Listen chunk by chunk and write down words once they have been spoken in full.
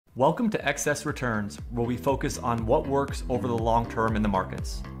Welcome to Excess Returns, where we focus on what works over the long term in the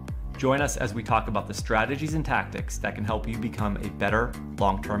markets. Join us as we talk about the strategies and tactics that can help you become a better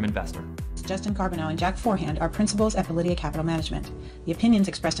long-term investor. Justin Carbonell and Jack Forehand are principals at Validia Capital Management. The opinions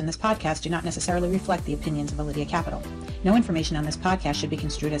expressed in this podcast do not necessarily reflect the opinions of Validia Capital. No information on this podcast should be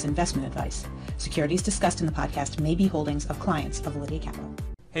construed as investment advice. Securities discussed in the podcast may be holdings of clients of Validia Capital.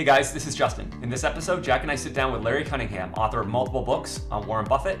 Hey guys, this is Justin. In this episode, Jack and I sit down with Larry Cunningham, author of multiple books on Warren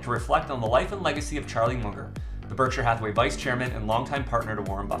Buffett, to reflect on the life and legacy of Charlie Munger, the Berkshire Hathaway vice chairman and longtime partner to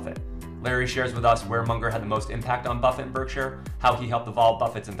Warren Buffett. Larry shares with us where Munger had the most impact on Buffett and Berkshire, how he helped evolve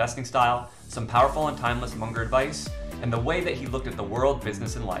Buffett's investing style, some powerful and timeless Munger advice, and the way that he looked at the world,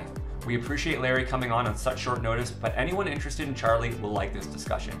 business, and life. We appreciate Larry coming on such short notice, but anyone interested in Charlie will like this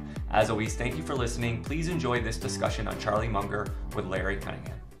discussion. As always, thank you for listening. Please enjoy this discussion on Charlie Munger with Larry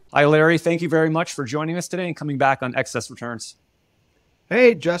Cunningham. Hi, Larry. Thank you very much for joining us today and coming back on Excess Returns.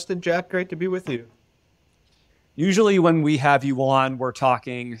 Hey, Justin, Jack, great to be with you. Usually when we have you on, we're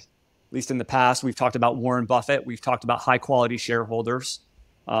talking, at least in the past, we've talked about Warren Buffett. We've talked about high quality shareholders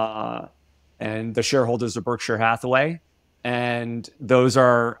and the shareholders of Berkshire Hathaway. And those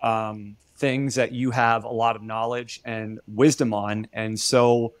are things that you have a lot of knowledge and wisdom on. And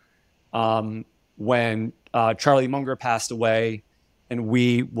so when Charlie Munger passed away, and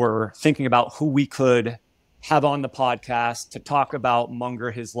we were thinking about who we could have on the podcast to talk about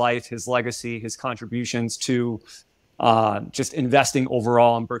Munger, his life, his legacy, his contributions to just investing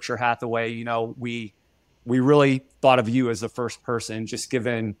overall in Berkshire Hathaway. You know, we really thought of you as the first person, just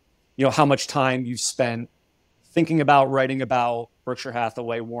given, you know, how much time you've spent thinking about, writing about Berkshire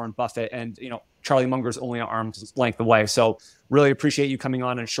Hathaway, Warren Buffett, and, you know, Charlie Munger's only an arm's length away. So really appreciate you coming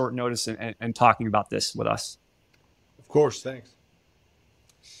on short notice and talking about this with us. Of course, thanks.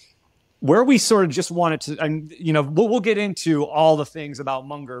 Where we sort of just wanted to, and you know, we'll get into all the things about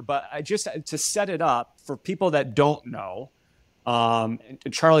Munger, but I just, to set it up for people that don't know,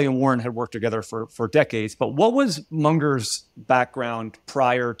 Charlie and Warren had worked together for decades, but what was Munger's background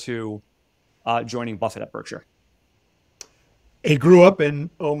prior to joining Buffett at Berkshire? He grew up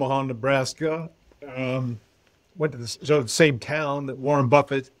in Omaha, Nebraska, went to the same town that Warren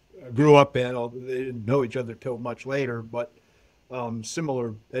Buffett grew up in, although they didn't know each other till much later, but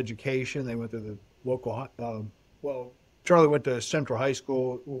similar education. They went to the local, Charlie went to Central High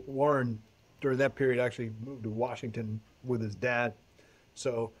School. Warren, during that period, actually moved to Washington with his dad.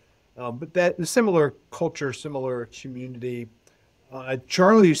 So, but that similar culture, similar community.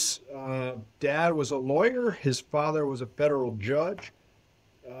 Charlie's dad was a lawyer. His father was a federal judge.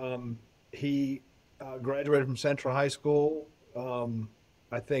 He graduated from Central High School,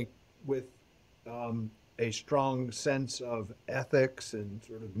 I think, with a strong sense of ethics and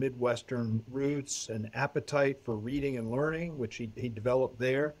sort of Midwestern roots and appetite for reading and learning, which he developed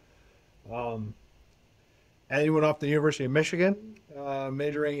there. And he went off to the University of Michigan,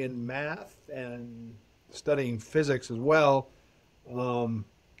 majoring in math and studying physics as well.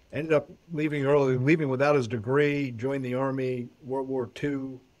 Ended up leaving without his degree, joined the Army, World War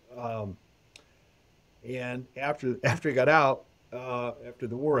II. And after he got out, after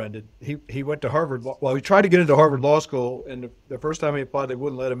the war ended, he went to Harvard. Well, he tried to get into Harvard Law School, and the first time he applied, they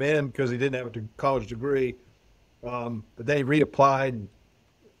wouldn't let him in because he didn't have a college degree. But then he reapplied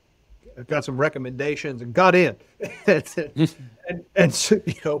and got some recommendations and got in. and so,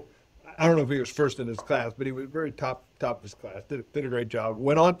 you know, I don't know if he was first in his class, but he was very top of his class. Did a great job.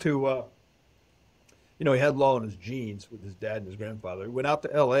 Went on to, you know, he had law in his genes with his dad and his grandfather. He went out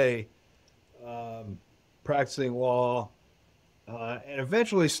to L.A. Practicing law. And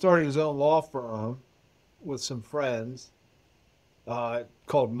eventually started his own law firm with some friends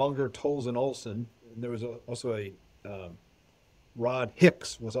called Munger, Tolles and Olson. And there was also a Rod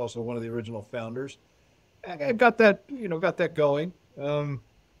Hicks was also one of the original founders. And got that going. And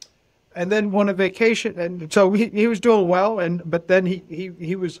then went on vacation, and so he was doing well. But then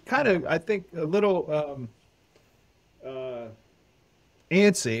he was kind of, I think, a little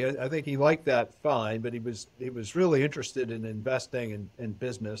antsy. I think he liked that fine, but he was really interested in investing and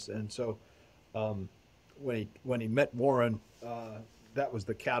business. And so when he met Warren, that was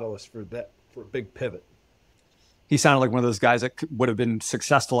the catalyst for a big pivot. He sounded like one of those guys that would have been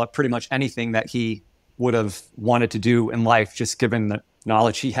successful at pretty much anything that he would have wanted to do in life, just given the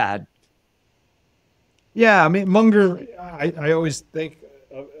knowledge he had. Yeah, I mean, Munger, I always think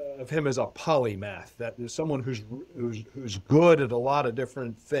of him as a polymath, that is someone who's good at a lot of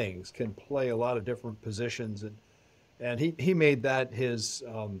different things, can play a lot of different positions, and he made that his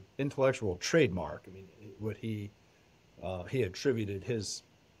intellectual trademark. I mean, what he attributed his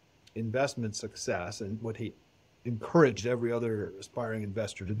investment success and what he encouraged every other aspiring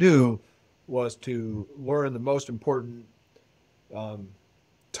investor to do was to learn the most important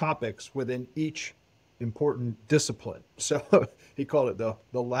topics within each important discipline. So he called it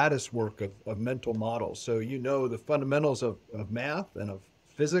the lattice work of mental models. So you know the fundamentals of math and of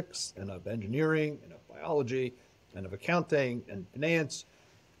physics and of engineering and of biology and of accounting and finance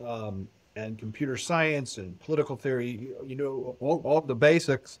and computer science and political theory. You know all the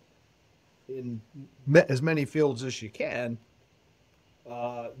basics in as many fields as you can.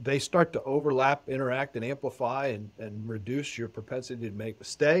 They start to overlap, interact, and amplify and reduce your propensity to make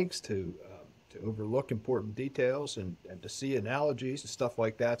mistakes, to overlook important details and to see analogies and stuff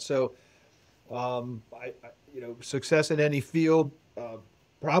like that. So, success in any field,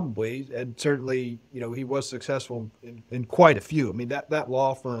 probably, and certainly, he was successful in quite a few. I mean, that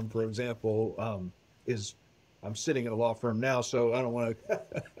law firm, for example, I'm sitting in a law firm now, so I don't want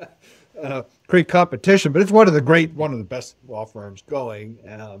to create competition, but it's one of the best law firms going.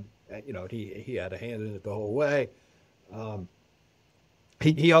 He had a hand in it the whole way.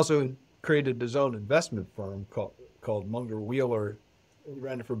 He also created his own investment firm called Munger Wheeler. He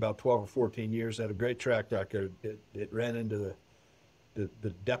ran it for about 12 or 14 years, had a great track record. It ran into the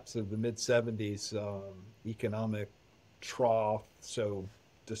depths of the mid-'70s economic trough, so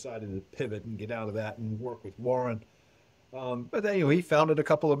decided to pivot and get out of that and work with Warren. But then, he founded a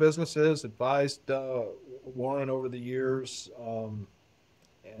couple of businesses, advised Warren over the years, and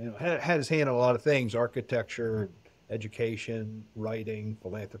had his hand in a lot of things: architecture, education, writing,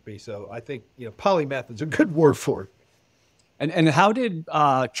 philanthropy. So I think, polymath is a good word for it. And how did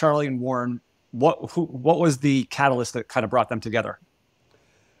Charlie and Warren, what was the catalyst that kind of brought them together?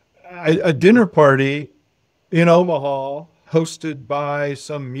 A dinner party in Omaha, hosted by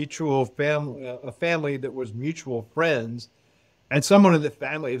some mutual family, a family that was mutual friends, and someone in the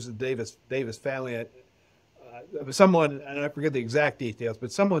family, it was the Davis family. Someone, and I forget the exact details,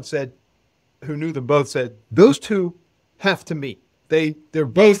 but someone said, who knew them both, said those two have to meet. They're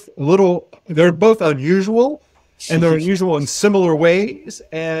both unusual, and they're unusual in similar ways,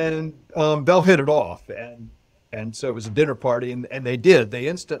 and they'll hit it off. And so it was a dinner party, and they did. They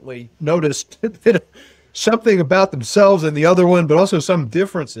instantly noticed something about themselves and the other one, but also some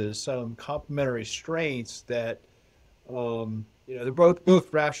differences, some complementary strengths that, they're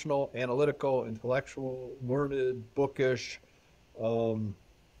both rational, analytical, intellectual, learned, bookish,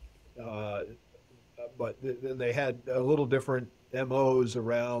 but then they had a little different MOs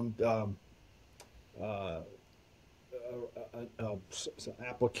around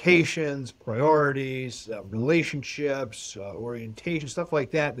applications, priorities, relationships, orientation, stuff like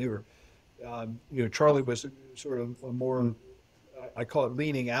that. They were, Charlie was sort of a more, I call it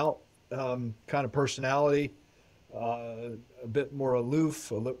leaning out kind of personality, a bit more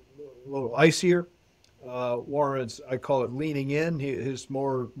aloof, a little icier. Warren's, I call it leaning in. He's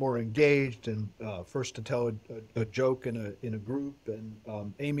more engaged and first to tell a joke in a group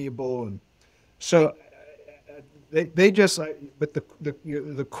and amiable, and so they just. But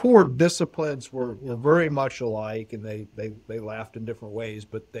the core disciplines were very much alike, and they laughed in different ways.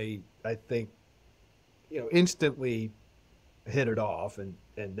 But I think, instantly hit it off, and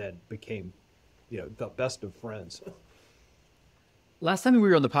then became, the best of friends. Last time we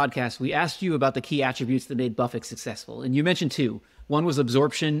were on the podcast, we asked you about the key attributes that made Buffett successful, and you mentioned two. One was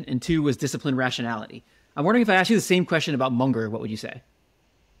absorption, and two was disciplined rationality. I'm wondering if I asked you the same question about Munger, what would you say?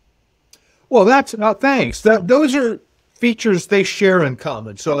 Well, thanks. Those are features they share in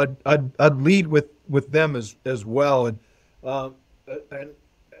common. So I'd lead with them as well. And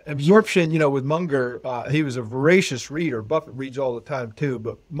absorption, with Munger, he was a voracious reader. Buffett reads all the time too,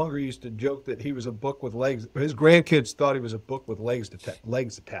 but Munger used to joke that he was a book with legs. His grandkids thought he was a book with legs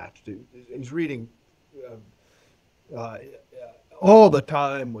attached. He's reading all the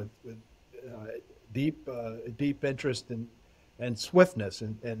time with deep interest and swiftness,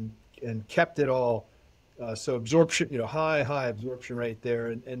 and kept it all. So absorption, high absorption rate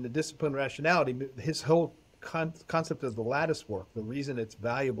there, and the discipline rationality. His whole concept of the lattice work, the reason it's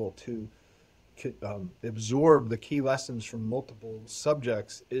valuable to absorb the key lessons from multiple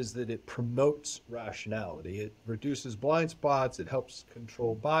subjects is that it promotes rationality. It reduces blind spots. It helps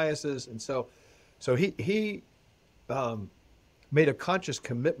control biases, and so he made a conscious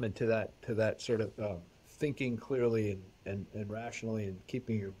commitment to that sort of thinking clearly and rationally, and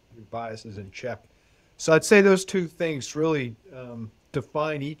keeping your biases in check. So I'd say those two things really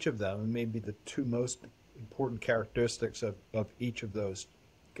define each of them, and maybe the two most important characteristics of each of those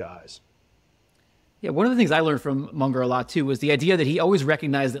guys. Yeah, one of the things I learned from Munger a lot too was the idea that he always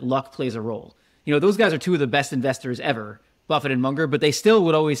recognized that luck plays a role. Those guys are two of the best investors ever, Buffett and Munger, but they still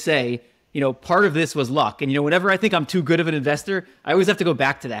would always say, part of this was luck. And, whenever I think I'm too good of an investor, I always have to go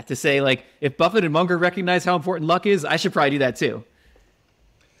back to that to say, like, if Buffett and Munger recognize how important luck is, I should probably do that too.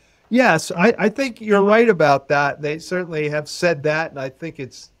 Yes, I think you're right about that. They certainly have said that, and I think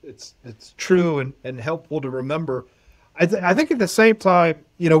it's true and helpful to remember. I think at the same time,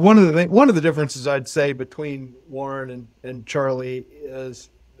 one of the differences I'd say between Warren and Charlie is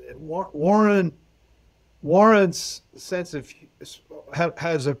Warren's sense of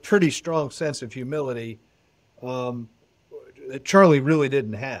has a pretty strong sense of humility that Charlie really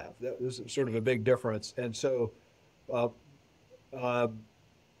didn't have. That was sort of a big difference, and so.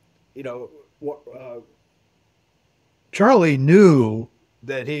 Charlie knew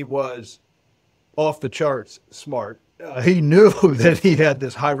that he was off the charts smart. He knew that he had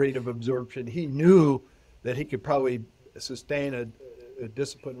this high rate of absorption. He knew that he could probably sustain a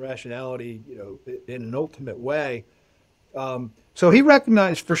disciplined rationality, in an ultimate way. So he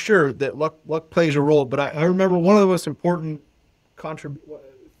recognized for sure that luck plays a role. But I remember one of the most important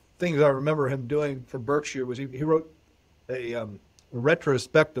things I remember him doing for Berkshire was he wrote a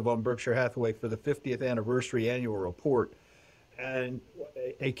retrospective on Berkshire Hathaway for the 50th anniversary annual report. And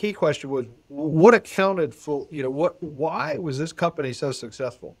a key question was, what accounted for, why was this company so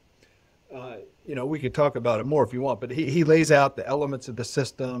successful? We could talk about it more if you want, but he lays out the elements of the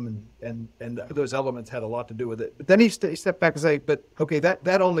system and those elements had a lot to do with it. But then he stepped back and said, but okay,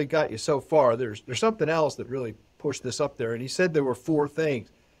 that only got you so far. There's something else that really pushed this up there. And he said there were 4 things.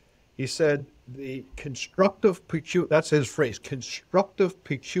 He said the constructive, that's his phrase, constructive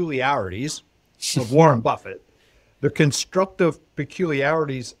peculiarities of Warren Buffett, the constructive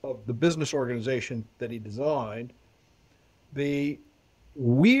peculiarities of the business organization that he designed, the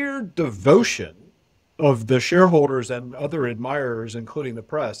weird devotion of the shareholders and other admirers, including the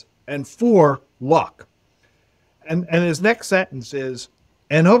press, and 4, luck. And his next sentence is,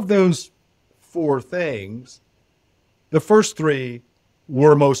 and of those 4 things, the first 3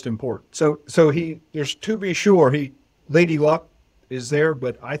 were most important. So there's, to be sure, Lady Luck is there,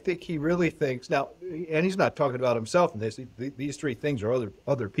 but I think he really thinks now, and he's not talking about himself in this. These 3 things are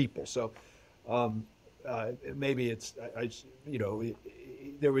other people. So maybe it's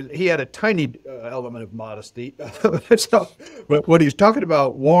he had a tiny element of modesty. So, but when he's talking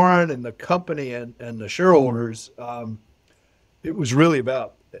about Warren and the company and the shareholders, it was really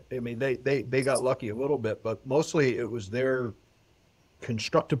about. I mean, they got lucky a little bit, but mostly it was their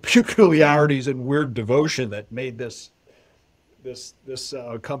constructive peculiarities and weird devotion that made this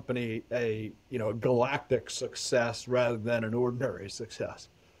company a galactic success rather than an ordinary success.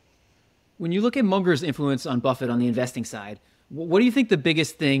 When you look at Munger's influence on Buffett on the investing side, what do you think the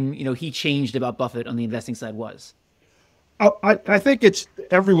biggest thing he changed about Buffett on the investing side was? I think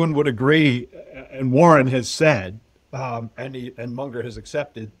everyone would agree, and Warren has said, and Munger has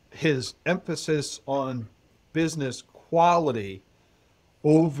accepted, his emphasis on business quality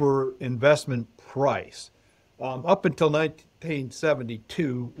over investment price. Up until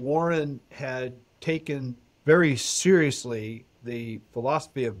 1972, Warren had taken very seriously the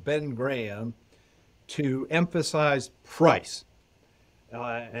philosophy of Ben Graham to emphasize price.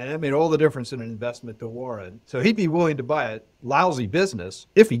 And it made all the difference in an investment to Warren. So he'd be willing to buy a lousy business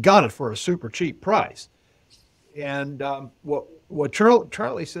if he got it for a super cheap price. And what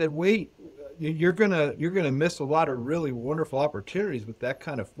Charlie said, wait, you're gonna miss a lot of really wonderful opportunities with that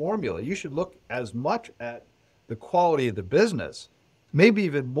kind of formula. You should look as much at the quality of the business, maybe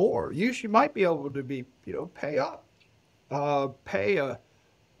even more. You might be able to pay a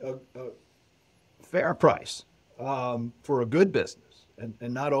fair price for a good business,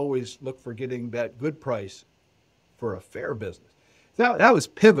 and not always look for getting that good price for a fair business. That was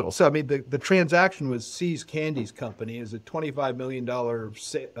pivotal. So, I mean, the transaction was See's Candies Company. It was a $25 million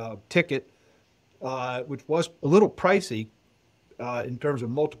ticket, which was a little pricey in terms of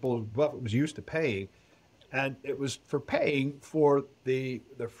multiples Buffett was used to paying. And it was for paying for the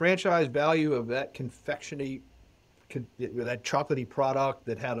franchise value of that confectionery, that chocolatey product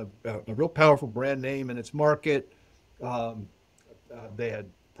that had a real powerful brand name in its market. They had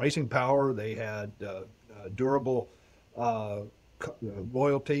pricing power. They had durable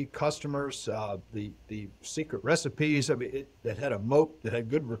loyalty customers, the secret recipes. I mean, it had a moat that had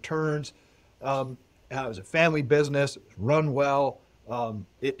good returns. It was a family business. It was run well.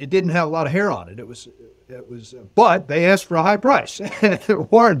 It didn't have a lot of hair on it. It was, but they asked for a high price.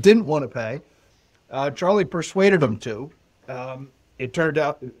 Warren didn't want to pay. Charlie persuaded them to. It turned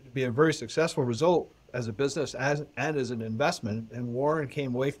out to be a very successful result as a business and as an investment. And Warren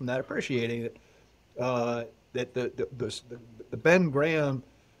came away from that appreciating it. That the Ben Graham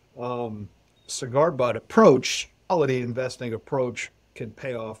cigar butt approach, quality investing approach, can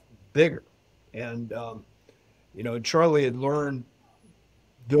pay off bigger. And, Charlie had learned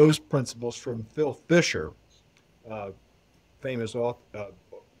those principles from Phil Fisher, famous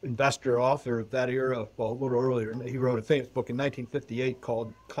investor, author of that era, well, a little earlier. He wrote a famous book in 1958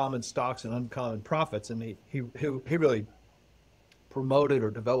 called Common Stocks and Uncommon Profits. And he really promoted or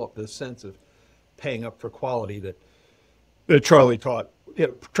developed this sense of paying up for quality that Charlie taught.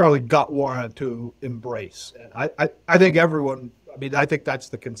 Charlie got Warren to embrace. And I think everyone, I think that's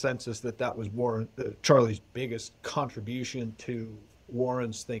the consensus that was Charlie's biggest contribution to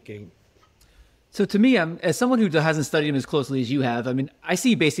Warren's thinking. So to me, as someone who hasn't studied him as closely as you have, I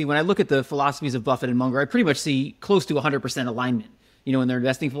see basically when I look at the philosophies of Buffett and Munger, I pretty much see close to 100% alignment, in their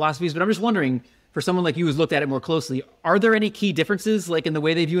investing philosophies. But I'm just wondering, for someone like you who's looked at it more closely, are there any key differences, like in the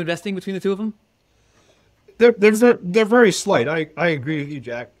way they view investing between the two of them? They're very slight. I agree with you,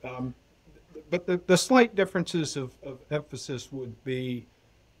 Jack. But the slight differences of emphasis would be,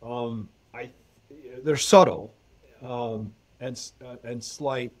 they're subtle and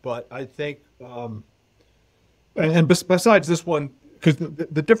slight. But I think, and besides this one, because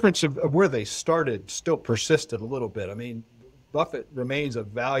the difference of where they started still persisted a little bit. Buffett remains a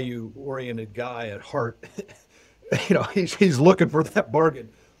value-oriented guy at heart. He's looking for that bargain.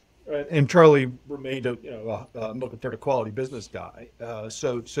 And Charlie remained looking for the quality business guy.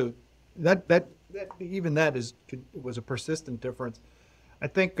 So that even that was a persistent difference. I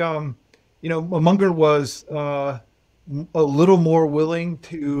think Munger was a little more willing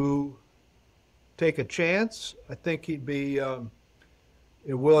to take a chance. I think he'd be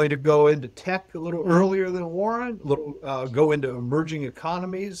willing to go into tech a little earlier than Warren, go into emerging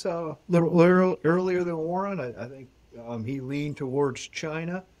economies a little earlier than Warren. I think he leaned towards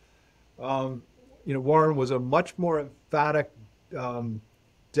China. Warren was a much more emphatic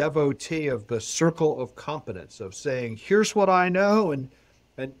devotee of the circle of competence, of saying, here's what I know,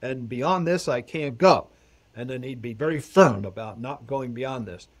 and beyond this I can't go. And then he'd be very firm about not going beyond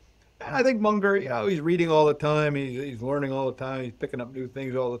this. And I think Munger, he's reading all the time, he's learning all the time, he's picking up new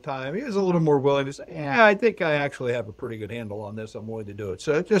things all the time. He was a little more willing to say, I think I actually have a pretty good handle on this, I'm willing to do it.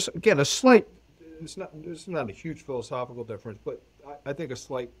 So just, again, a slight, it's not a huge philosophical difference, but I think a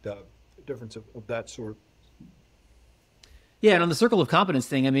slight difference of that sort. Yeah, and on the circle of competence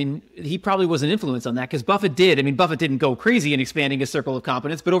thing, he probably was an influence on that, because Buffett did. Buffett didn't go crazy in expanding his circle of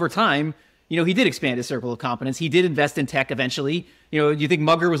competence, but over time, he did expand his circle of competence. He did invest in tech eventually. Do you think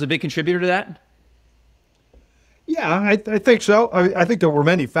Munger was a big contributor to that? Yeah, I think so. I think there were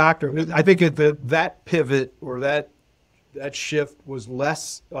many factors. I think that pivot or that shift was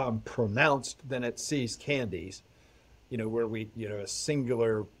less pronounced than at See's Candies, where a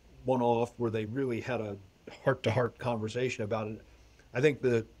singular one-off where they really had a heart-to-heart conversation about it. I think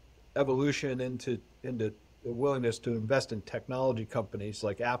the evolution into the willingness to invest in technology companies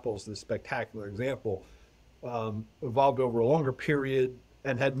like Apple's the spectacular example, evolved over a longer period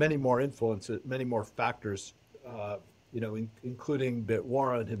and had many more influences, many more factors, including that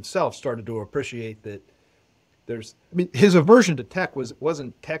Warren himself started to appreciate that his aversion to tech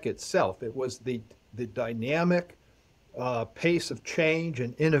wasn't tech itself. It was the dynamic pace of change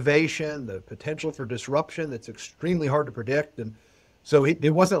and innovation, the potential for disruption that's extremely hard to predict. And so it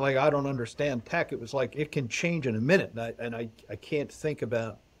wasn't like, I don't understand tech. It was like, it can change in a minute. And I can't think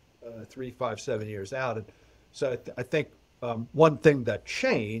about 3, 5, 7 years out. And so I think one thing that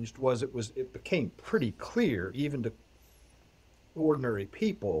changed was it became pretty clear, even to ordinary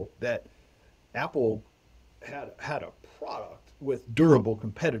people, that Apple had a product with durable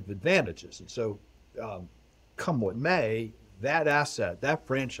competitive advantages. And so come what may, that asset, that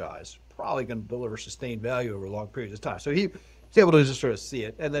franchise, probably going to deliver sustained value over long periods of time. So he was able to just sort of see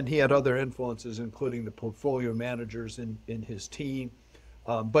it. And then he had other influences, including the portfolio managers in his team.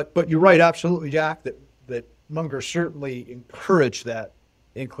 But you're right, absolutely, Jack, that Munger certainly encouraged that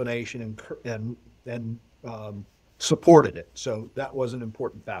inclination and supported it. So that was an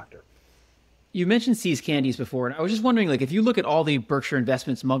important factor. You mentioned See's Candies before, and I was just wondering, if you look at all the Berkshire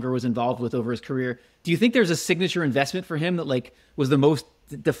investments Munger was involved with over his career, do you think there's a signature investment for him that was the most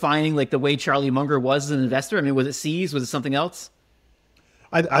defining, the way Charlie Munger was as an investor? Was it See's? Was it something else?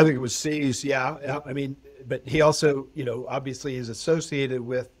 I think it was See's, yeah. But he also, obviously is associated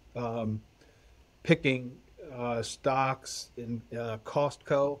with picking stocks in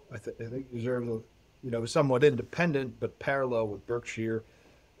Costco. I think he deserves somewhat independent but parallel with Berkshire.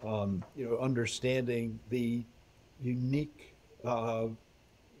 Understanding the unique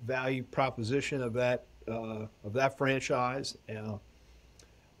value proposition of that franchise.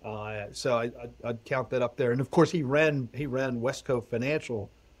 So I'd count that up there. And of course, he ran Westco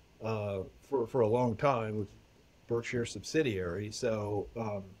Financial for a long time, with Berkshire subsidiary. So,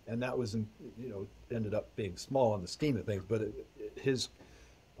 and that was, ended up being small in the scheme of things, but his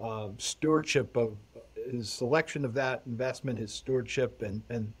stewardship of his selection of that investment, his stewardship,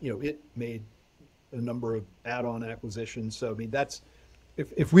 and it made a number of add-on acquisitions. So, I mean, that's,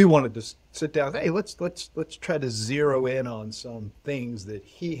 if we wanted to sit down, hey, let's try to zero in on some things that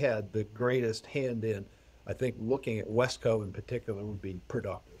he had the greatest hand in. I think looking at Wesco in particular would be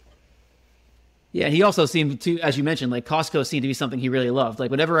productive. Yeah, he also seemed to, as you mentioned, like Costco seemed to be something he really loved. Like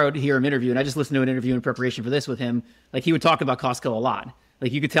whenever I would hear him interview, and I just listened to an interview in preparation for this with him, like he would talk about Costco a lot.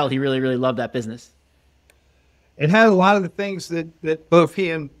 Like you could tell he really, really loved that business. It had a lot of the things that both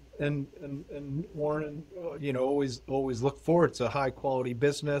he and Warren, always look for. It's a high quality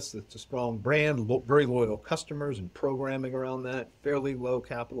business. It's a strong brand, very loyal customers and programming around that, fairly low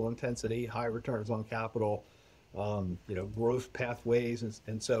capital intensity, high returns on capital, growth pathways.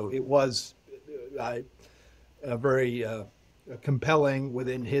 And so it was very compelling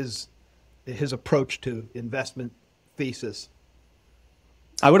within his approach to investment thesis.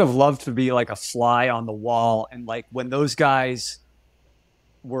 I would have loved to be like a fly on the wall, and like when those guys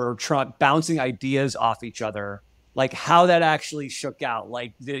were bouncing ideas off each other, like how that actually shook out.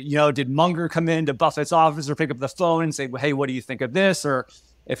 Like, did Munger come into Buffett's office or pick up the phone and say, well, hey, what do you think of this? Or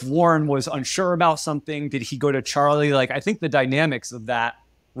if Warren was unsure about something, did he go to Charlie? Like, I think the dynamics of that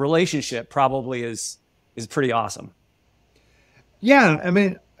relationship probably is pretty awesome. Yeah, I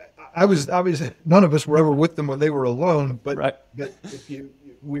mean, I was none of us were ever with them when they were alone, but right. But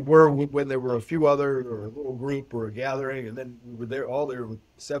we were when there were a few other, or a little group or a gathering, and then we were all there with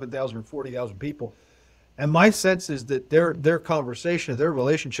 7,000 or 40,000 people. And my sense is that their conversation, their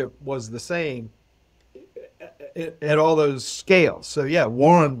relationship was the same at all those scales. So yeah,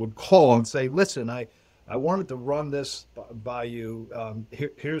 Warren would call and say, listen, I wanted to run this by you.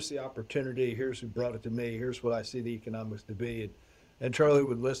 Here's the opportunity. Here's who brought it to me. Here's what I see the economics to be. And Charlie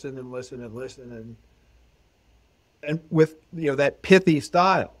would listen and listen and listen, and with that pithy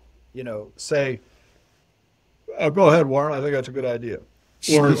style, say, oh, go ahead, Warren. I think that's a good idea.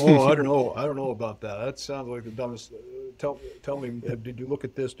 Or I don't know about that. That sounds like the dumbest. Tell me, did you look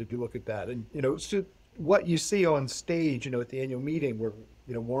at this? Did you look at that? And so what you see on stage, at the annual meeting, where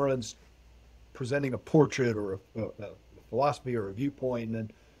Warren's presenting a portrait or a philosophy or a viewpoint, and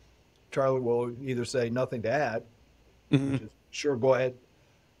then Charlie will either say nothing to add, which is, sure, go ahead,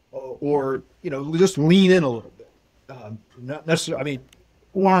 or just lean in a little bit. Not necessarily. I mean,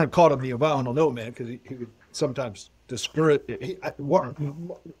 Warren caught him the I don't know, man, because he would sometimes discourage.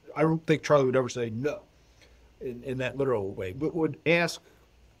 Warren, I don't think Charlie would ever say no in that literal way, but would ask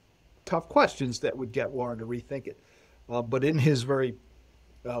tough questions that would get Warren to rethink it. But in his very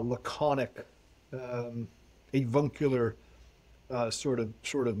laconic, avuncular sort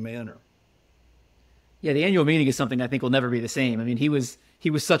of manner. Yeah, the annual meeting is something I think will never be the same. I mean, he was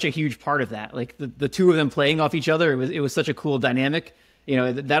such a huge part of that. Like the two of them playing off each other, it was such a cool dynamic.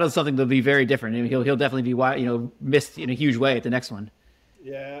 That is something that'll be very different. I mean, he'll definitely be missed in a huge way at the next one.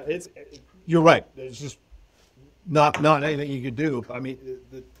 Yeah, you're right. There's just not anything you could do. I mean,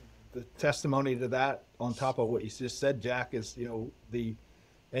 the testimony to that, on top of what you just said, Jack, is the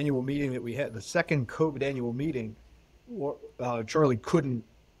annual meeting that we had, the second COVID annual meeting. Charlie couldn't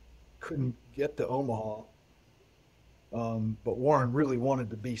get to Omaha, but Warren really wanted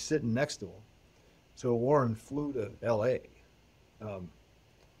to be sitting next to him, so Warren flew to L.A.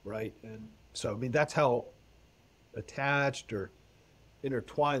 Right, and so I mean that's how attached or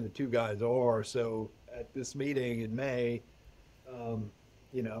intertwined the two guys are. So at this meeting in May, they'll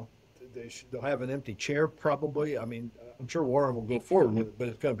have an empty chair probably. I mean, I'm sure Warren will go forward with it, but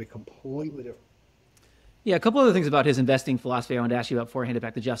it's going to be completely different. Yeah, a couple other things about his investing philosophy I wanted to ask you about before I hand it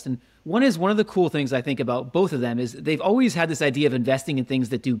back to Justin. One of the cool things I think about both of them is they've always had this idea of investing in things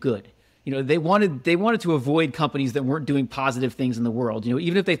that do good. They wanted to avoid companies that weren't doing positive things in the world.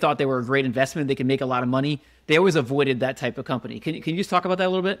 Even if they thought they were a great investment, they could make a lot of money, they always avoided that type of company. Can you just talk about that a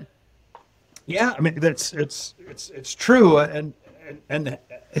little bit? Yeah, I mean it's true, and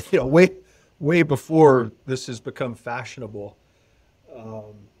way before this has become fashionable.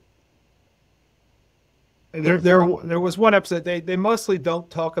 There was one episode they mostly don't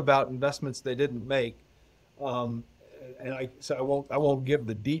talk about investments they didn't make, and I won't give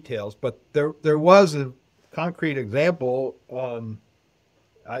the details, but there was a concrete example.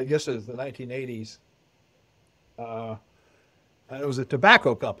 I guess it was the 1980s. And it was a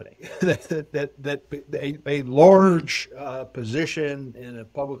tobacco company that a large position in a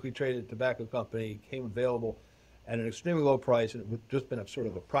publicly traded tobacco company came available at an extremely low price, and it would just been a sort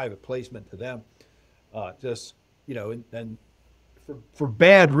of a private placement to them. And for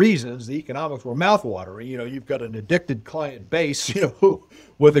bad reasons, the economics were mouthwatering. You've got an addicted client base,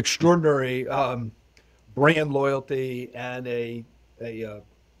 with extraordinary brand loyalty and an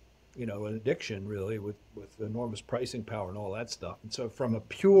addiction really with enormous pricing power and all that stuff. And so from a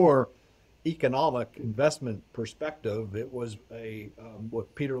pure economic investment perspective, it was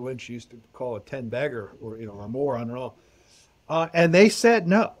what Peter Lynch used to call a 10-bagger or more, I don't know. And they said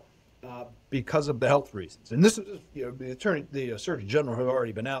no because of the health reasons. And this is, the Surgeon General had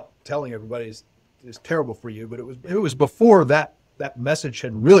already been out telling everybody it's terrible for you, but it was before that message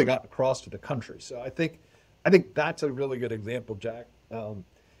had really gotten across to the country. So I think that's a really good example, Jack. And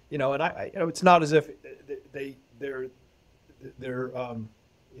it's not as if they're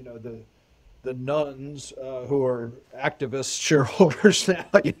the nuns who are activist shareholders now,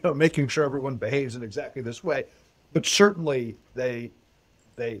 making sure everyone behaves in exactly this way, but certainly they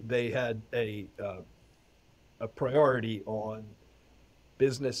had a priority on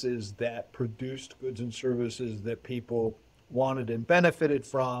businesses that produced goods and services that people wanted and benefited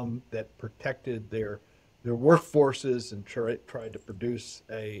from, that protected their workforces and tried to produce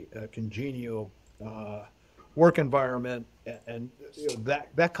a congenial work environment, and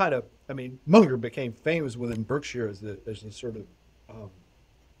that kind of, Munger became famous within Berkshire as the sort of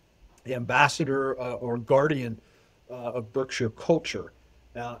the ambassador or guardian of Berkshire culture,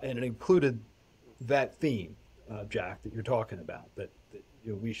 and it included that theme, Jack, that you're talking about, that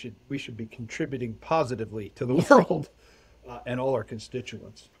we should be contributing positively to the world and all our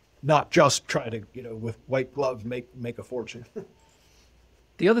constituents, not just try to with white gloves make a fortune.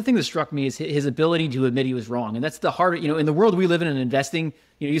 The other thing that struck me is his ability to admit he was wrong. And that's the hard, in the world we live in investing,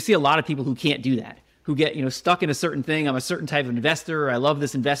 you see a lot of people who can't do that, who get, stuck in a certain thing. I'm a certain type of investor. I love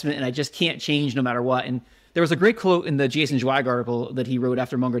this investment and I just can't change no matter what. And there was a great quote in the Jason Zweig article that he wrote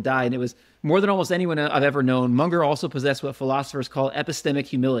after Munger died. And it was, more than almost anyone I've ever known, Munger also possessed what philosophers call epistemic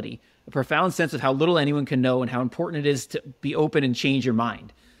humility, a profound sense of how little anyone can know and how important it is to be open and change your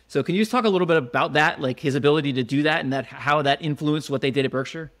mind. So can you just talk a little bit about that, like his ability to do that and how that influenced what they did at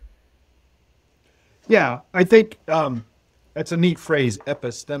Berkshire? Yeah, I think that's a neat phrase,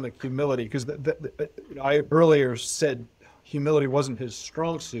 epistemic humility, because I earlier said humility wasn't his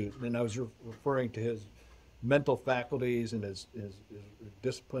strong suit, and I was referring to his mental faculties and his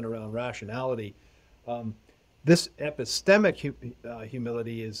discipline around rationality. This epistemic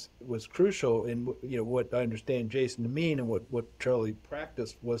humility was crucial in what I understand Jason to mean, and what Charlie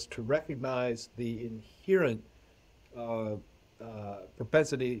practiced was to recognize the inherent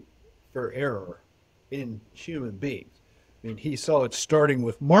propensity for error in human beings. He saw it starting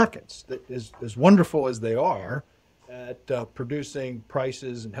with markets, that as wonderful as they are at producing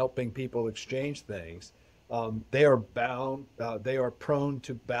prices and helping people exchange things, they are prone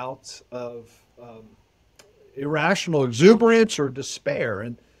to bouts of irrational exuberance or despair,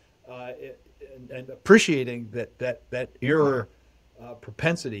 and appreciating that error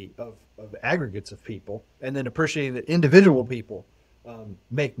propensity of aggregates of people, and then appreciating that individual people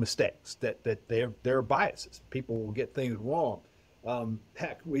make mistakes, that there are biases. People will get things wrong.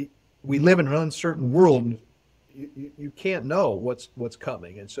 Heck, we live in an uncertain world. You can't know what's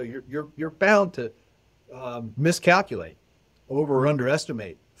coming, and so you're bound to miscalculate, over or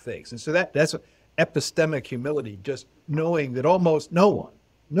underestimate things, and so that's epistemic humility, just knowing that almost no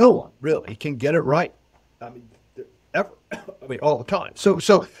one really can get it right. Ever. All the time.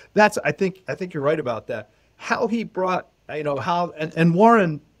 So that's, I think you're right about that. How he brought, and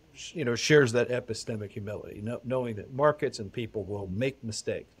Warren, shares that epistemic humility, knowing that markets and people will make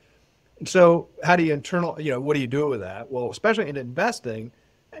mistakes. And so how do you what do you do with that? Well, especially in investing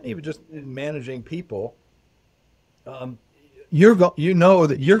and even just in managing people, you know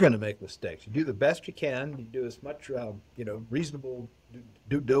that you're going to make mistakes. You do the best you can. You do as much, reasonable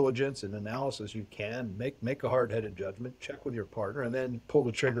due diligence and analysis you can. Make a hard-headed judgment. Check with your partner, and then pull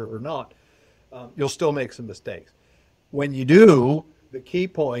the trigger or not. You'll still make some mistakes. When you do, the key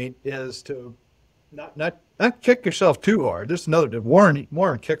point is to not kick yourself too hard. There's another.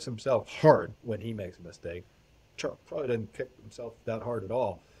 Warren kicks himself hard when he makes a mistake. Charlie probably doesn't kick himself that hard at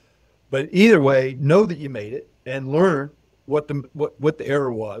all. But either way, know that you made it and learn what the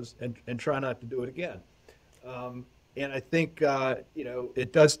error was, and try not to do it again. And I think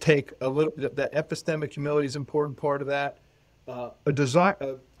it does take a little. That epistemic humility is an important part of that. I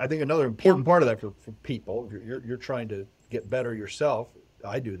think another important part of that for people, if you're trying to get better yourself,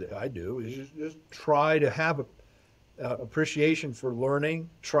 is just try to have appreciation for learning.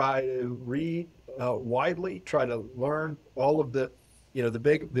 Try to read widely. Try to learn all of the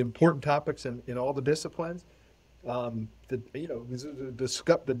the important topics in all the disciplines. The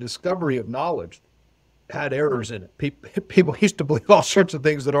discovery of knowledge had errors in it. People used to believe all sorts of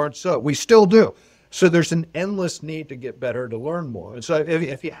things that aren't so. We still do. So there's an endless need to get better, to learn more. And so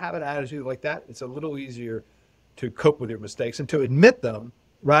if you have an attitude like that, it's a little easier to cope with your mistakes and to admit them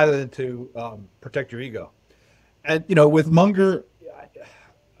rather than to protect your ego. And, with Munger,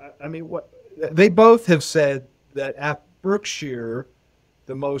 I mean, what they both have said that at Berkshire,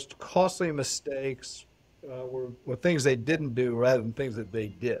 the most costly mistakes were things they didn't do rather than things that they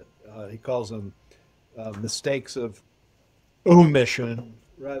did. He calls them mistakes of omission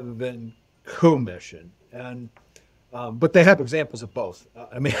rather than commission. And but they have examples of both.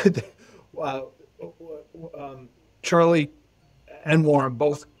 I mean, Charlie and Warren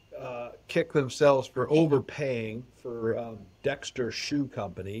both kicked themselves for overpaying for Dexter Shoe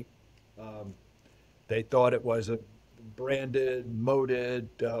Company. They thought it was a branded, moated,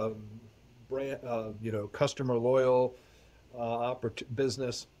 customer loyal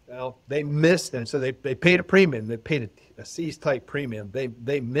business. Well, they missed, and so they paid a premium. They paid a C's-type premium.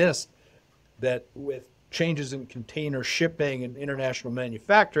 They missed that with changes in container shipping and international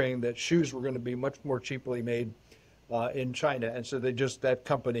manufacturing, that shoes were going to be much more cheaply made in China, and so that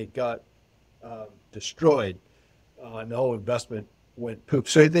company got destroyed, and the whole investment went poop.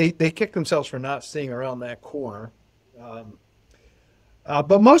 So they kicked themselves for not seeing around that corner.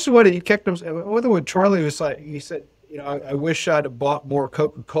 But most of what he kicked himself, what Charlie was like, he said, I wish I'd have bought more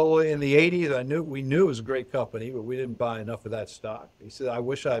Coca-Cola in the 80s. We knew it was a great company, but we didn't buy enough of that stock. He said, I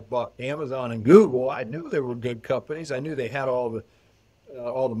wish I had bought Amazon and Google. I knew they were good companies. I knew they had all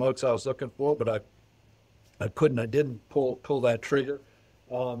the moats I was looking for, but I couldn't. I didn't pull that trigger.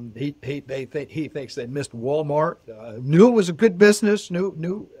 He thinks they missed Walmart. Knew it was a good business.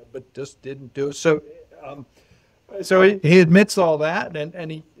 Knew, but just didn't do it. So he admits all that,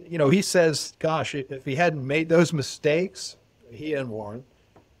 and he says, gosh, if he hadn't made those mistakes, he and Warren,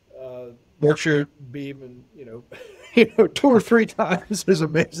 Berkshire would be even, 2 or 3 times as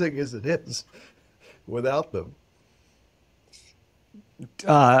amazing as it is without them.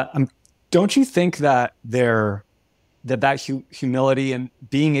 Don't you think that humility and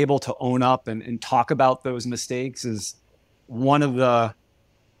being able to own up and talk about those mistakes is one of the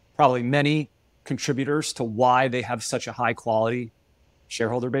probably many contributors to why they have such a high quality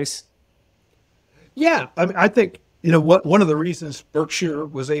shareholder base? Yeah, I mean, I think one of the reasons Berkshire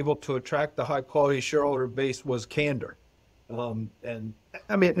was able to attract the high quality shareholder base was candor, and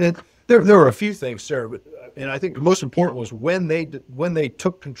I mean there were a few things there, and I think the most important was when they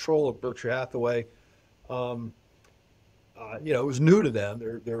took control of Berkshire Hathaway. It was new to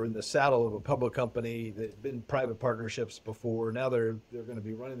them. They're in the saddle of a public company. They've been private partnerships before. Now they're going to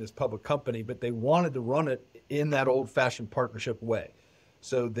be running this public company, but they wanted to run it in that old-fashioned partnership way.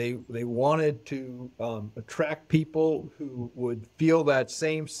 So they wanted to attract people who would feel that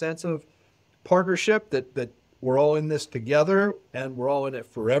same sense of partnership, that we're all in this together and we're all in it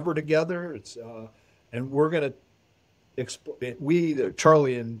forever together. And we're going to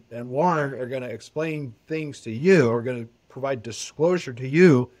Charlie and Warren are going to explain things to you, are going to provide disclosure to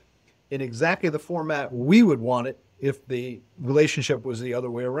you in exactly the format we would want it if the relationship was the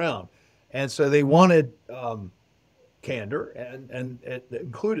other way around. And so they wanted candor, and it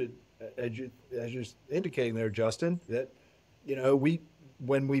included, as you're indicating there, Justin, that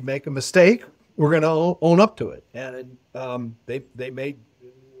when we make a mistake, we're going to own up to it. And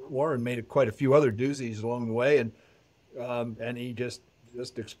Warren made quite a few other doozies along the way, and he just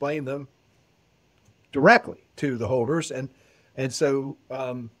explained them directly to the holders, and so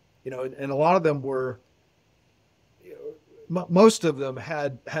and a lot of them were, most of them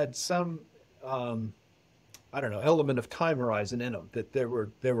had some element of time horizon in them, that there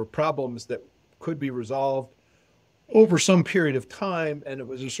were problems that could be resolved over some period of time, and it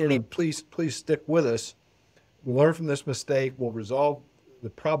was a sort of please stick with us. We'll learn from this mistake. We'll resolve the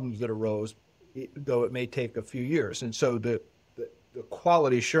problems that arose, though it may take a few years. And so the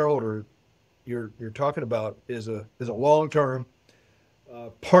quality shareholder you're talking about is a long-term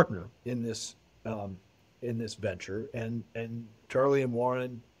partner in this venture, and Charlie and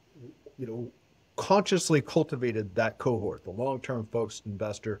Warren, consciously cultivated that cohort, the long-term focused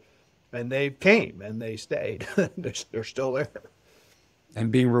investor, and they came and they stayed. They're still there,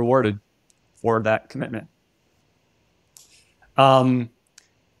 and being rewarded for that commitment. Munger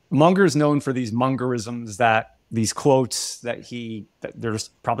is known for these Mungerisms, these quotes that there's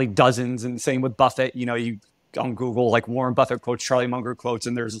probably dozens, and same with Buffett. You on Google, like Warren Buffett quotes, Charlie Munger quotes,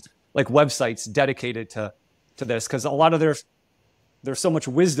 and there's like websites dedicated to this, because a lot of there's so much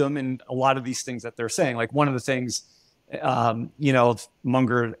wisdom in a lot of these things that they're saying. Like one of the things,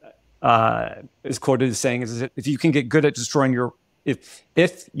 Munger is quoted as saying is that if you can get good at destroying your If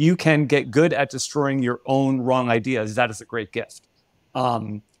you can get good at destroying your own wrong ideas, that is a great gift.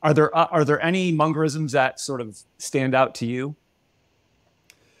 Are there any Mungerisms that sort of stand out to you?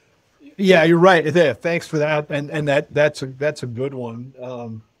 Yeah, you're right. Yeah, thanks for that. And that's a good one.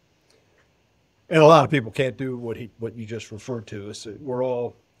 And a lot of people can't do what you just referred to. So we're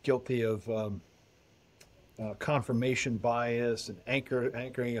all guilty of confirmation bias and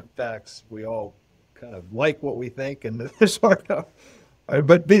anchoring effects. We all kind of like what we think, and it's hard to.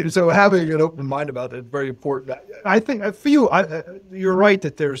 So having an open mind about it is very important. I think you're right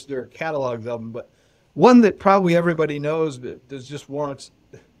that there are catalogs of them, but one that probably everybody knows that just warrants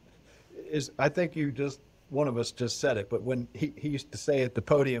is, I think one of us just said it, but when he used to say at the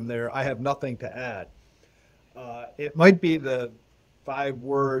podium there, "I have nothing to add." It might be the 5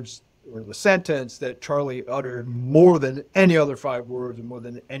 words or the sentence that Charlie uttered more than any other 5 words and more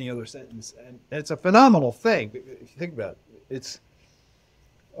than any other sentence, and it's a phenomenal thing if you think about it. It's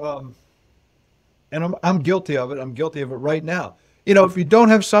and I'm guilty of it. I'm guilty of it right now. If you don't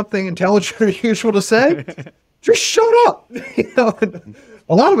have something intelligent or useful to say, just shut up.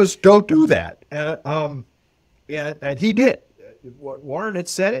 A lot of us don't do that. And he did. Warren had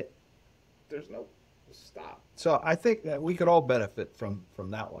said it. There's no stop. So I think that we could all benefit from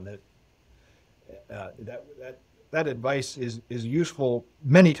that one. That advice is useful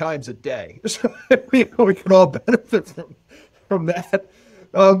many times a day. So we can all benefit from that.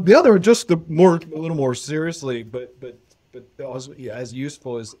 The other, just a little more seriously, but also, as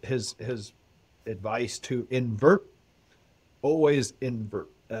useful as his advice to invert. Always invert.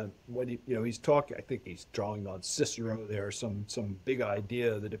 When he's talking, I think he's drawing on Cicero there, some big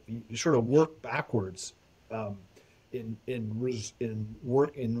idea that if you sort of work backwards in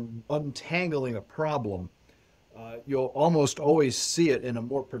untangling a problem, you'll almost always see it in a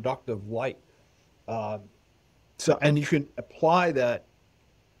more productive light. And you can apply that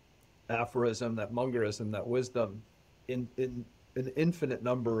aphorism, that Mungerism, that wisdom in an infinite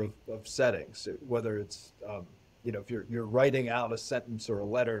number of settings, whether it's if you're writing out a sentence or a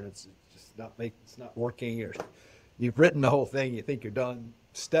letter and it's not working, or you've written the whole thing, you think you're done,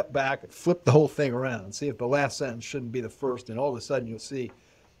 step back and flip the whole thing around and see if the last sentence shouldn't be the first, and all of a sudden you'll see.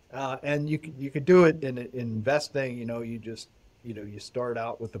 And you could do it in investing. You start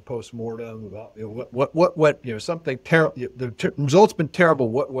out with the postmortem about what something terrible. The result's been terrible.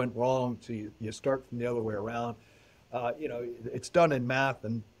 What went wrong? So you start from the other way around. It's done in math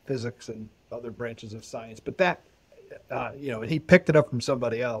and physics and other branches of science, but that he picked it up from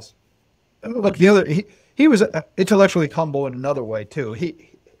somebody else. Look, he was intellectually humble in another way too.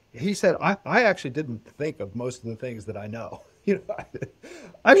 He said, I actually didn't think of most of the things that I know.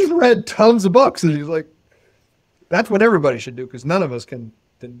 I just read tons of books, and he's like, that's what everybody should do, because none of us can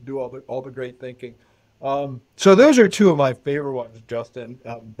do all the great thinking. So those are 2 of my favorite ones, Justin.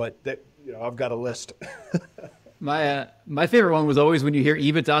 But I've got a list. My favorite one was always when you hear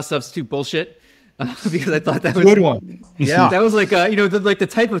EBITDA substitute bullshit, because I thought that was good one. Yeah, that was like the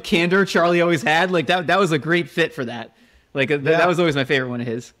type of candor Charlie always had. Like that was a great fit for that. That was always my favorite one of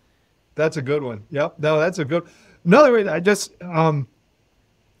his. That's a good one. Yep. No, that's a good. Another way,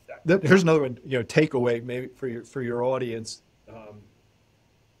 here's another one. Takeaway maybe for your audience.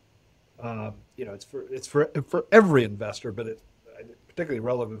 It's for every investor, but it's particularly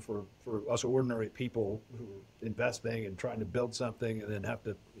relevant for us ordinary people who are investing and trying to build something and then have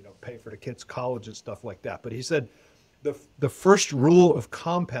to pay for the kids' college and stuff like that. But he said the first rule of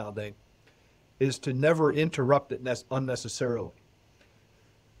compounding is to never interrupt it unnecessarily.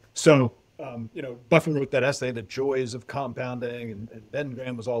 So Buffett wrote that essay, The Joys of Compounding, and Ben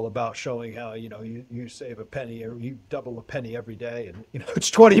Graham was all about showing how you save a penny or you double a penny every day, and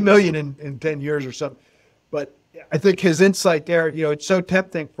it's 20 million in 10 years or something. But I think his insight there, it's so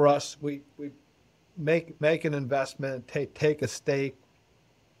tempting for us. We make an investment, take a stake,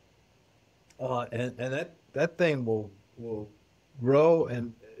 and that thing will grow,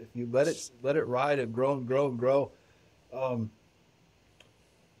 and if you let it ride and grow and grow and grow.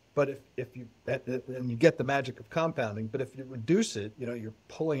 But if you get the magic of compounding, but if you reduce it, you're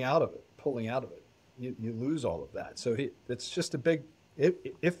pulling out of it. You lose all of that. So it's just a big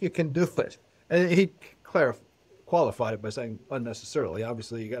if you can do it. And he qualified it by saying unnecessarily.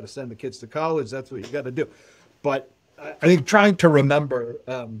 Obviously, you got to send the kids to college. That's what you got to do. But I think trying to remember,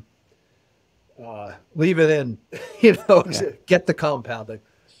 leave it in, get the compounding.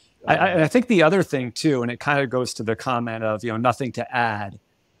 I think the other thing too, and it kind of goes to the comment of nothing to add.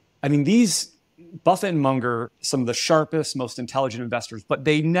 I mean, these Buffett and Munger, some of the sharpest, most intelligent investors, but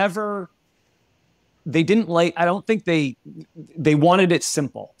they never they didn't like, I don't think they wanted it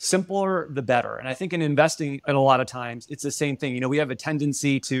simple. Simpler, the better. And I think in investing, and a lot of times it's the same thing. We have a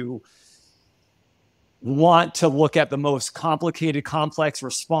tendency to want to look at the most complicated, complex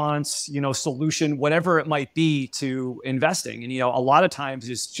response, solution, whatever it might be to investing. And, a lot of times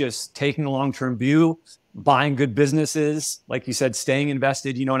it's just taking a long-term view, buying good businesses, like you said, staying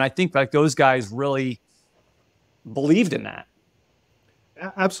invested, and I think like those guys really believed in that.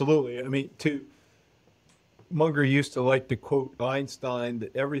 Absolutely. I mean, Munger used to like to quote Einstein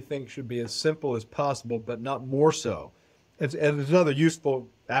that everything should be as simple as possible, but not more so. And there's another useful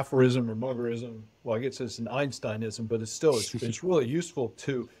aphorism or Mungerism. Well, I guess it's an Einsteinism, but it's really useful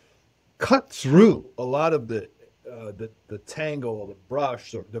to cut through a lot of the tangle, the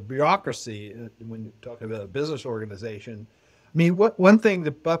brush, or the bureaucracy when you're talking about a business organization. I mean, one thing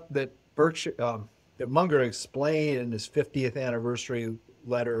that Berkshire that Munger explained in his 50th anniversary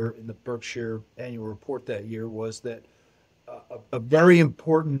letter in the Berkshire annual report that year was that a very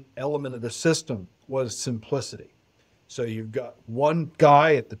important element of the system was simplicity. So you've got one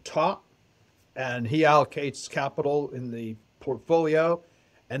guy at the top, and he allocates capital in the portfolio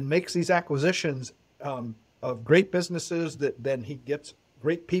and makes these acquisitions of great businesses that then he gets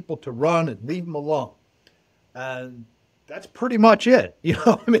great people to run and leave them alone. And that's pretty much it.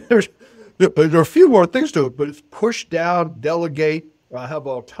 I mean, there are a few more things to it, but it's push down, delegate, have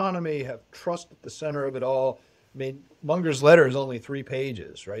autonomy, have trust at the center of it all. I mean, Munger's letter is only 3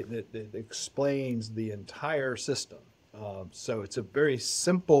 pages, right? It explains the entire system. So it's a very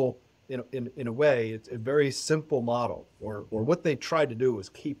simple, in a way, it's a very simple model, or what they tried to do was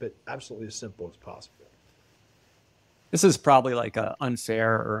keep it absolutely as simple as possible. This is probably like an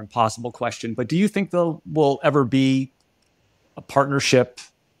unfair or impossible question, but do you think there will ever be a partnership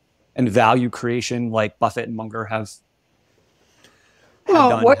and value creation like Buffett and Munger have?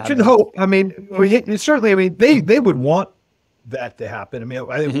 Well, what should hope? I mean, certainly, I mean, they would want that to happen. I mean,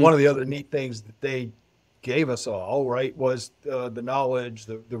 I think one of the other neat things that they gave us all, right, was the knowledge,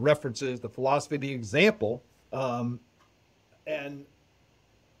 the references, the philosophy, the example, and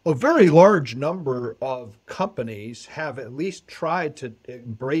a very large number of companies have at least tried to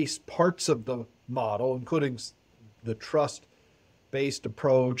embrace parts of the model, including the trust-based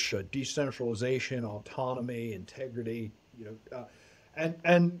approach, decentralization, autonomy, integrity,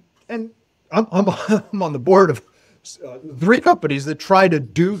 and I'm on the board of 3 companies that try to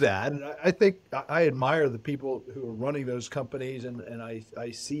do that. And I think I admire the people who are running those companies, and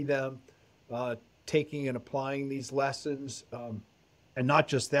I see them taking and applying these lessons. And not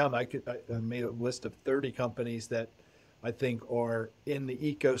just them. I made a list of 30 companies that I think are in the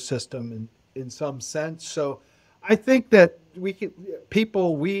ecosystem in some sense. So I think that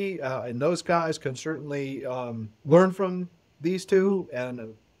and those guys can certainly learn from these two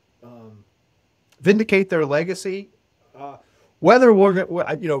and vindicate their legacy. Whether we're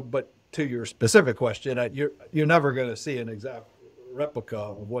going, but to your specific question, you're never going to see an exact replica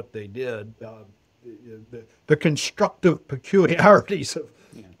of what they did. The constructive peculiarities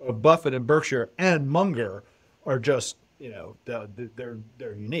of Buffett and Berkshire and Munger are just, they're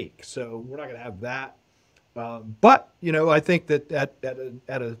unique. So we're not going to have that. But I think that at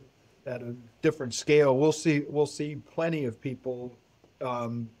a different scale, we'll see plenty of people,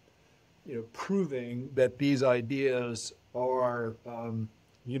 proving that these ideas are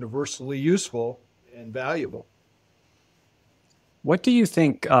universally useful and valuable. What do you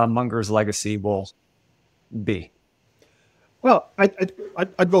think Munger's legacy will be? Well,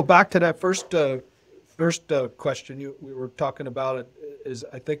 I'd go back to that first question we were talking about. It is,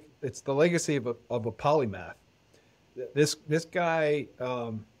 I think it's the legacy of a polymath. This guy,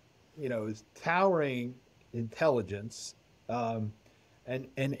 is towering intelligence and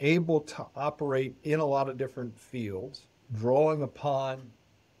able to operate in a lot of different fields, drawing upon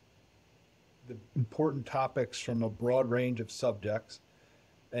the important topics from a broad range of subjects.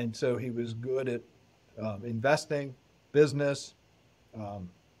 And so he was good at investing, business,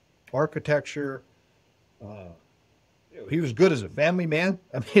 architecture. He was good as a family man.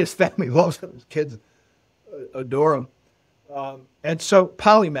 I mean, his family loves him. His kids adore him. And so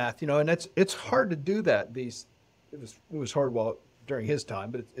polymath, and it's hard to do that. It was hard during his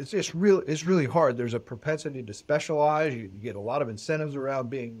time, but it's really hard. There's a propensity to specialize. You get a lot of incentives around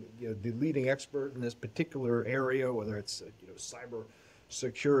being the leading expert in this particular area, whether it's cyber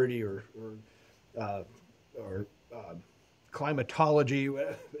security or climatology.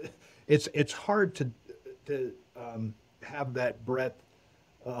 It's hard to have that breadth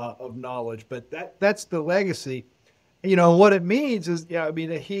of knowledge, but that's the legacy. What it means is,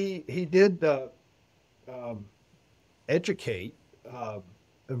 he did educate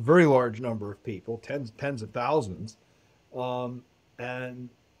a very large number of people, tens of thousands. Um, and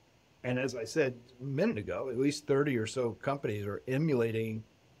as I said a minute ago, at least 30 or so companies are emulating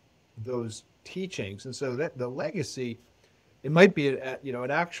those teachings. And so that the legacy, it might be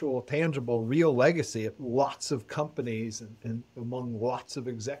an actual tangible real legacy of lots of companies and among lots of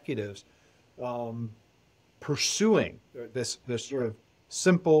executives pursuing this sort of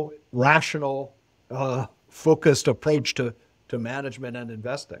simple, rational, focused approach to management and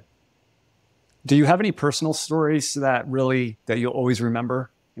investing. Do you have any personal stories that you'll always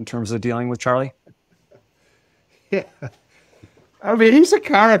remember in terms of dealing with Charlie? Yeah. I mean, he's a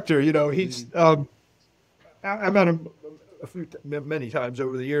character, he's, I met him many times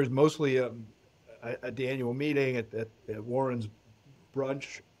over the years, mostly at the annual meeting at Warren's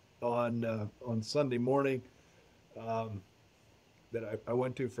brunch on Sunday morning that I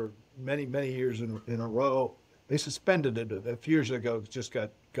went to for many, many years in a row. They suspended it a few years ago. It just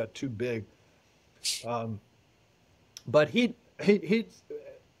got too big. But he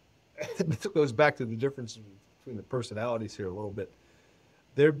this goes back to the difference between the personalities here a little bit.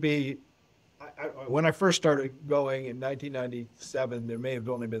 There'd be, when I first started going in 1997, there may have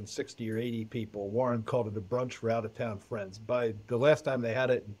only been 60 or 80 people. Warren called it a brunch for out-of-town friends. By the last time they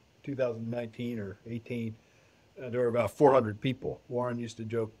had it in 2019 or 18, there were about 400 people. Warren used to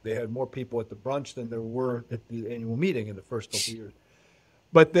joke they had more people at the brunch than there were at the annual meeting in the first couple of years.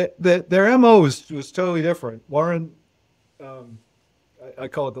 But their MO was totally different. Warren, I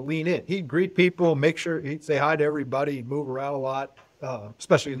call it the lean in. He'd greet people, make sure he'd say hi to everybody, he'd move around a lot,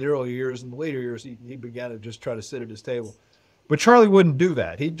 especially in the early years. In the later years, he began to just try to sit at his table. But Charlie wouldn't do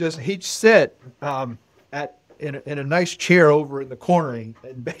that. He'd sit in a nice chair over in the corner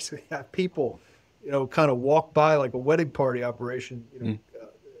and basically have people, kind of walk by like a wedding party operation,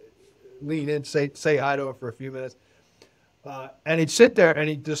 lean in, say hi to him for a few minutes. And he'd sit there and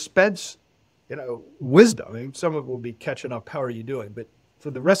he'd dispense, wisdom. I mean, some of it will be catching up. How are you doing? But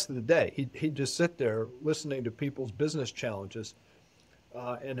for the rest of the day, he'd just sit there listening to people's business challenges,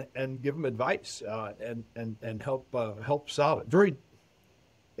 and give them advice, and help solve it. Very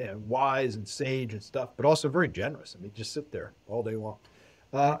wise and sage and stuff, but also very generous. I mean, just sit there all day long.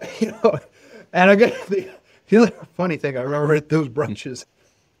 And I guess the other funny thing I remember at those brunches,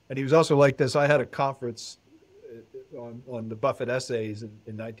 and he was also like this. I had a conference on the Buffett essays in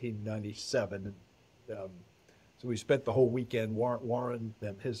 1997. And, so we spent the whole weekend, Warren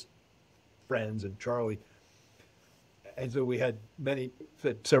and his friends and Charlie. And so we had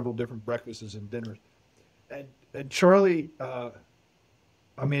several different breakfasts and dinners. And Charlie,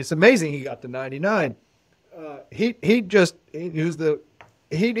 it's amazing he got to 99. He'd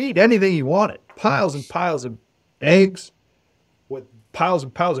eat anything he wanted. Piles and piles of eggs with piles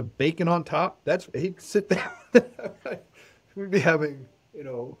and piles of bacon on top. He'd sit there. We'd be having,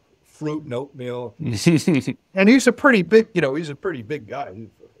 fruit and oatmeal. And he's a pretty big, guy, he's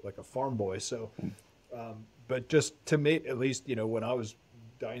like a farm boy. So, but just to me, at least, when I was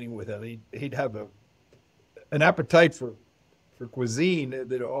dining with him, he'd have an appetite for cuisine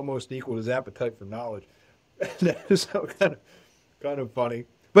that almost equaled his appetite for knowledge. So kind of funny.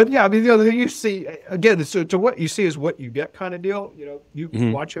 But yeah, I mean, the other thing you see, again, so what you see is what you get kind of deal. You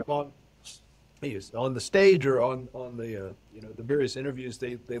watch him on the stage or on the the various interviews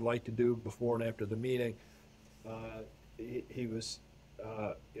they like to do before and after the meeting. He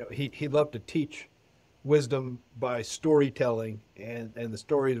loved to teach wisdom by storytelling, and the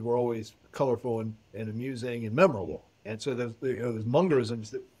stories were always colorful and amusing and memorable. And so those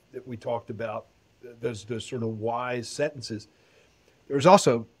Mungerisms that we talked about, those sort of wise sentences. There's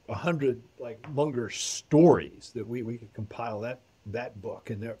also 100 like Munger stories that we could compile that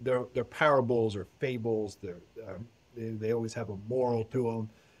book, and they're parables or fables. They always have a moral to them,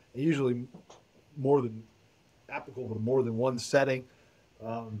 and usually more than applicable to more than one setting.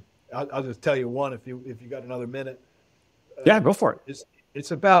 I'll just tell you one if you got another minute. Yeah, go for it.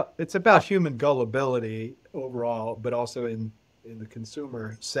 It's about human gullibility overall, but also in the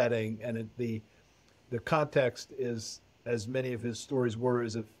consumer setting, and the context is, as many of his stories were,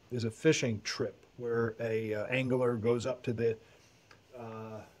 is a fishing trip where a angler goes up to the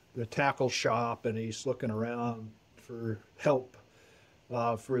tackle shop and he's looking around for help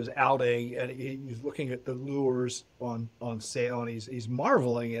for his outing, and he's looking at the lures on sale, and he's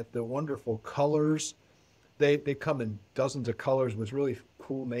marveling at the wonderful colors. They come in dozens of colors with really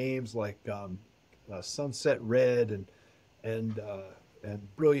cool names like sunset red and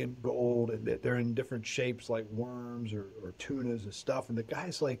brilliant gold, and they're in different shapes like worms or tunas and stuff. And the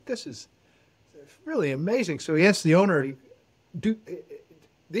guy's like, "This is really amazing." So he asks the owner,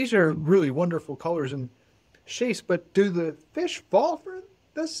 "These are really wonderful colors and shapes, but do the fish fall for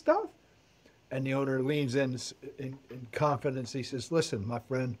this stuff? And the owner leans in confidence. He says, listen, my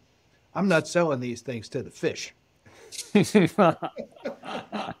friend, I'm not selling these things to the fish.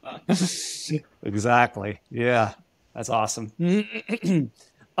 Exactly. Yeah, that's awesome.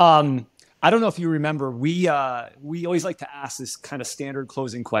 I don't know if you remember, we always like to ask this kind of standard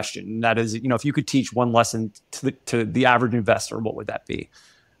closing question. And that is, if you could teach one lesson to the average investor, what would that be?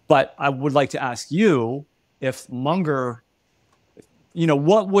 But I would like to ask you if Munger,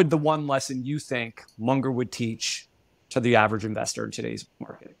 what would the one lesson you think Munger would teach to the average investor in today's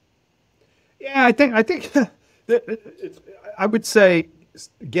market? Yeah, I think I would say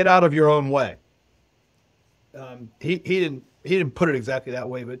get out of your own way. He didn't put it exactly that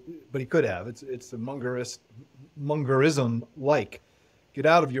way, but he could have. It's the Mungerism like get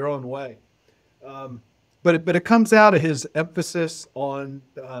out of your own way. But it comes out of his emphasis on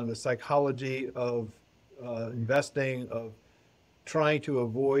the psychology of investing, of trying to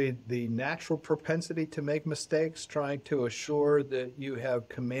avoid the natural propensity to make mistakes, trying to assure that you have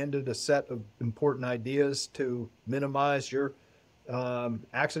commanded a set of important ideas to minimize your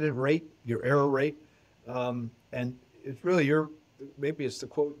accident rate, your error rate. And it's really maybe it's the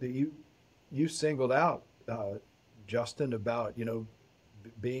quote that you singled out, Justin, about,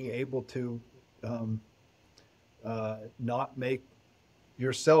 being able to not make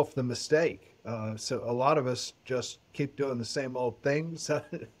yourself the mistake. So a lot of us just keep doing the same old things.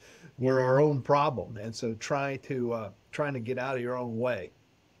 We're our own problem. And so trying to get out of your own way.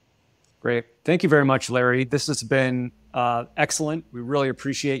 Great. Thank you very much, Larry. This has been excellent. We really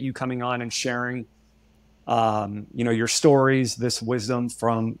appreciate you coming on and sharing, your stories, this wisdom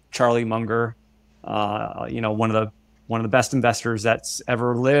from Charlie Munger, one of the best investors that's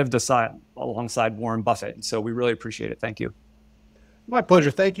ever lived alongside Warren Buffett. And so we really appreciate it. Thank you. My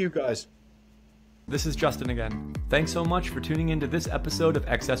pleasure. Thank you, guys. This is Justin again. Thanks so much for tuning into this episode of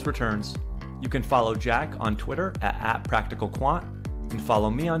Excess Returns. You can follow Jack on Twitter at @PracticalQuant and follow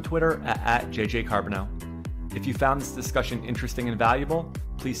me on Twitter at JJCarbonell. If you found this discussion interesting and valuable,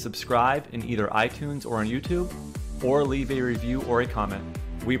 please subscribe in either iTunes or on YouTube, or leave a review or a comment.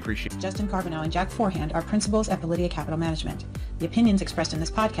 We appreciate it. Justin Carbonell and Jack Forehand are principals at Validia Capital Management. The opinions expressed in this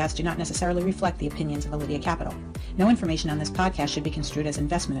podcast do not necessarily reflect the opinions of Validia Capital. No information on this podcast should be construed as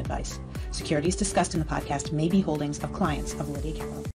investment advice. Securities discussed in the podcast may be holdings of clients of Validia Capital.